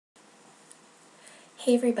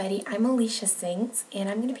Hey everybody, I'm Alicia Sings, and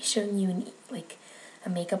I'm going to be showing you a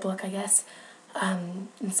makeup look, I guess,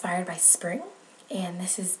 inspired by spring. And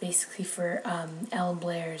this is basically for Elle and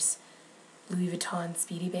Blair's Louis Vuitton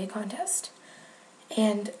Speedy bag contest.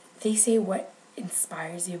 And they say what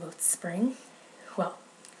inspires you about spring? Well,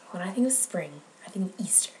 when I think of spring, I think of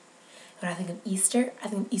Easter. When I think of Easter, I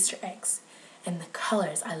think of Easter eggs. And the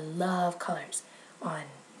colors, I love colors on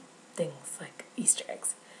things like Easter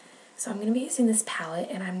eggs. So I'm going to be using this palette,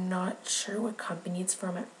 and I'm not sure what company it's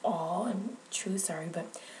from at all. I'm truly sorry, but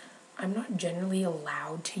I'm not generally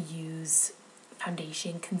allowed to use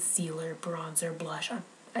foundation, concealer, bronzer, blush.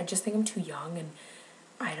 I just think I'm too young, and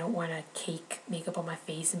I don't want to cake makeup on my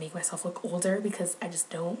face and make myself look older because I just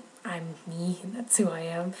don't. I'm me, and that's who I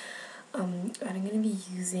am. And I'm going to be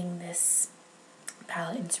using this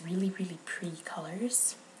palette, and it's really, really pretty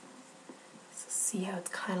colors. So see how it's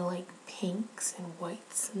kind of like pinks and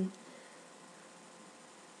whites and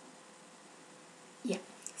yeah,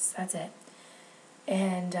 so that's it.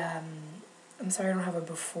 And I'm sorry I don't have a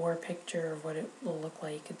before picture of what it will look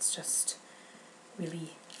like. It's just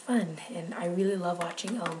really fun, and I really love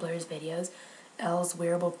watching Elle and Blair's videos. Elle's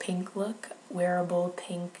wearable pink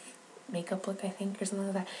makeup look, I think, or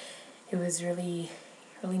something like that. It was really,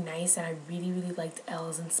 really nice, and I really, really liked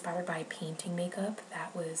Elle's inspired by painting makeup.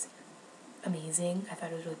 That was amazing. I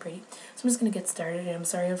thought it was really pretty. So I'm just going to get started, and I'm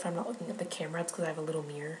sorry if I'm not looking at the camera. It's because I have a little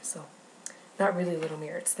mirror, so... Not really a little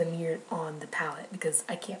mirror, it's the mirror on the palette because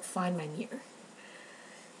I can't find my mirror.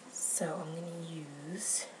 So I'm going to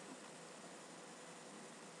use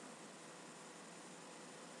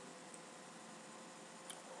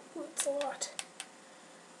it's a lot.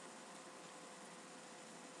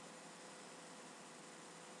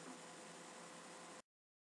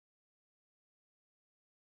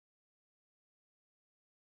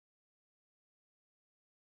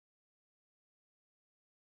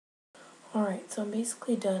 Alright, so I'm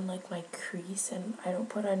basically done like my crease, and I don't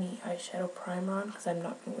put any eyeshadow primer on because I'm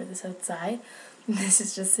not going to wear this outside. This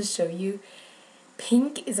is just to show you.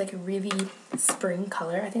 Pink is like a really spring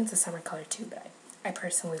color. I think it's a summer color too, but I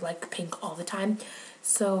personally like pink all the time.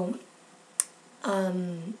 So,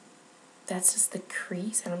 that's just the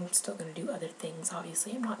crease, and I'm still going to do other things.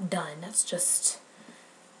 Obviously, I'm not done. That's just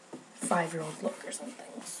 5-year-old look or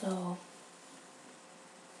something. So,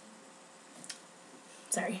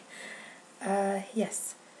 sorry.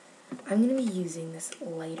 Yes. I'm going to be using this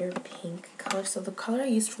lighter pink color. So the color I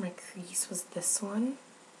used for my crease was this one.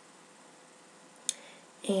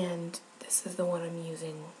 And this is the one I'm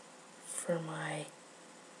using for my...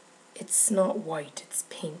 It's not white, it's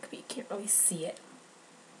pink, but you can't really see it.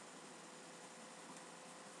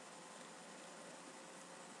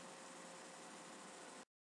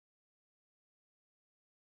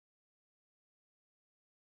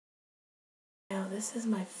 Now this is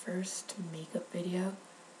my first makeup video,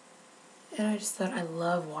 and I just thought I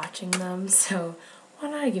love watching them, so why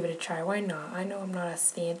not give it a try? Why not? I know I'm not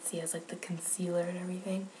as fancy as like the concealer and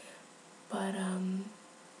everything, but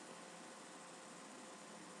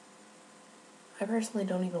I personally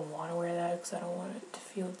don't even want to wear that because I don't want it to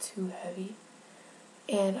feel too heavy.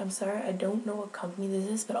 And I'm sorry, I don't know what company this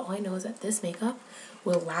is, but all I know is that this makeup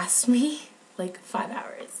will last me like 5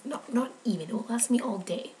 hours. Not even. It will last me all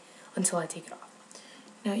day until I take it off.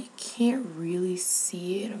 Now, you can't really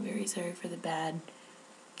see it. I'm very sorry for the bad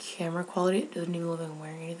camera quality. It doesn't even look like I'm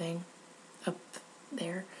wearing anything up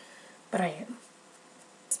there, but I am.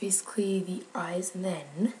 It's basically the eyes, and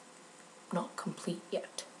then, not complete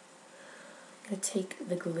yet. I'm going to take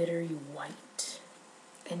the glittery white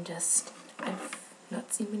and just, I've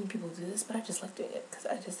not seen many people do this, but I just like doing it because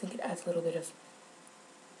I just think it adds a little bit of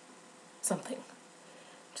something.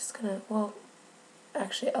 Just gonna, well,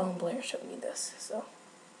 actually Elle and Blair showed me this, so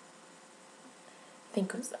I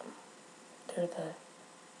think it was them. They're the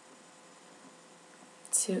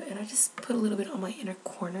two, and I just put a little bit on my inner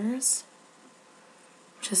corners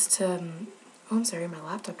just to, oh, I'm sorry, my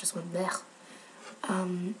laptop just went blech.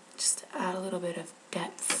 Just to add a little bit of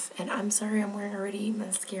depth. And I'm sorry I'm wearing already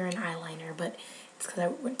mascara and eyeliner, but it's because I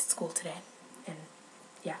went to school today, and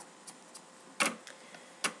yeah.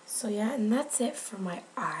 So yeah, and that's it for my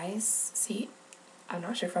eyes. See, I'm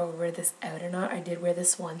not sure if I would wear this out or not. I did wear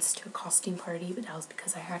this once to a costume party, but that was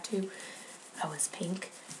because I had to. I was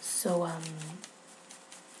pink. So,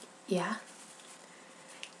 yeah.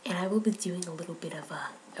 And I will be doing a little bit of a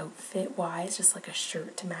outfit-wise, just like a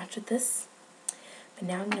shirt to match with this. But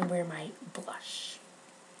now I'm going to wear my blush.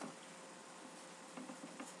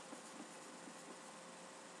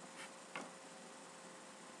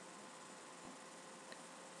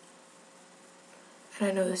 And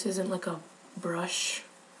I know this isn't like a brush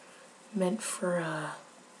meant for a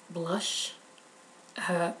blush.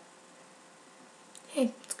 Hey,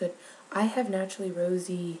 it's good. I have naturally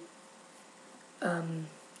rosy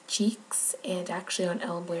cheeks, and actually on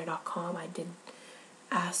ellenblair.com I did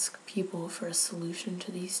ask people for a solution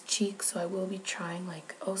to these cheeks, so I will be trying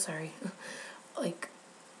like, oh sorry, like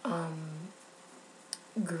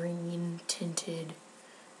green tinted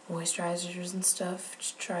moisturizers and stuff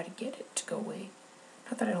to try to get it to go away.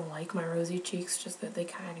 Not that I don't like my rosy cheeks, just that they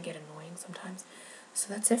kind of get annoying sometimes.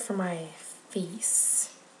 So that's it for my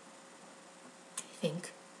face, I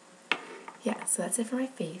think. Yeah, so that's it for my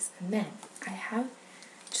face. And then I have,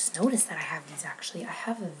 just noticed that I have these actually. I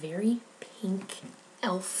have a very pink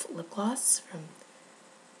e.l.f. lip gloss from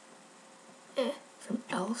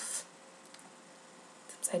e.l.f.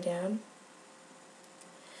 It's upside down.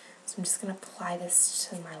 So I'm just going to apply this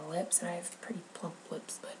to my lips, and I have pretty plump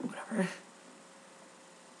lips, but whatever.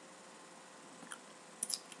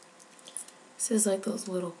 This is like those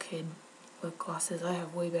little kid lip glosses. I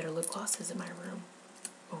have way better lip glosses in my room.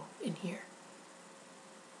 Oh, in here.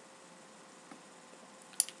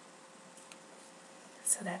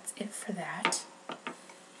 So that's it for that.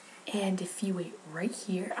 And if you wait right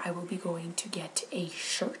here, I will be going to get a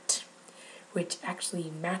shirt, which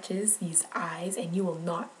actually matches these eyes, and you will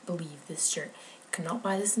not believe this shirt. You cannot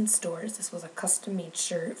buy this in stores. This was a custom-made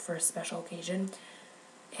shirt for a special occasion,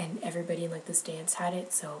 and everybody in like this dance had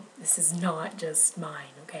it, so this is not just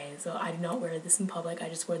mine, okay? So I do not wear this in public. I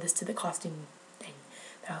just wear this to the costume thing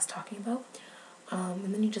that I was talking about.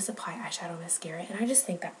 And then you just apply eyeshadow, mascara, and I just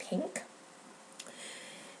think that pink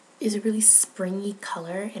is a really springy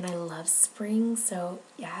color, and I love spring, so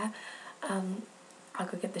yeah. I'll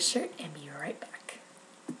go get the shirt and be right back.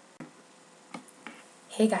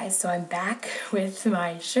 Hey guys, so I'm back with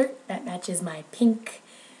my shirt that matches my pink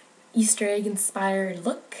Easter egg inspired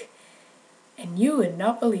look, and you would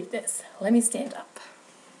not believe this. Let me stand up.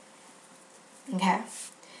 Okay.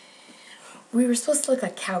 We were supposed to look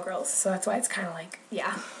like cowgirls, so that's why it's kind of like,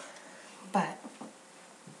 yeah. But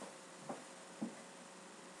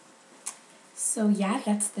so yeah,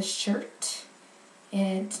 that's the shirt.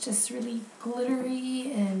 And it's just really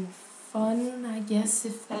glittery and fun, I guess,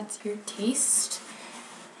 if that's your taste.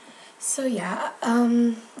 So yeah,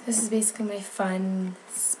 this is basically my fun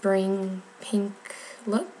spring pink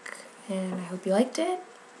look, and I hope you liked it,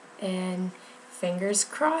 and fingers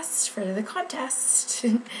crossed for the contest.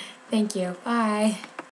 Thank you, bye.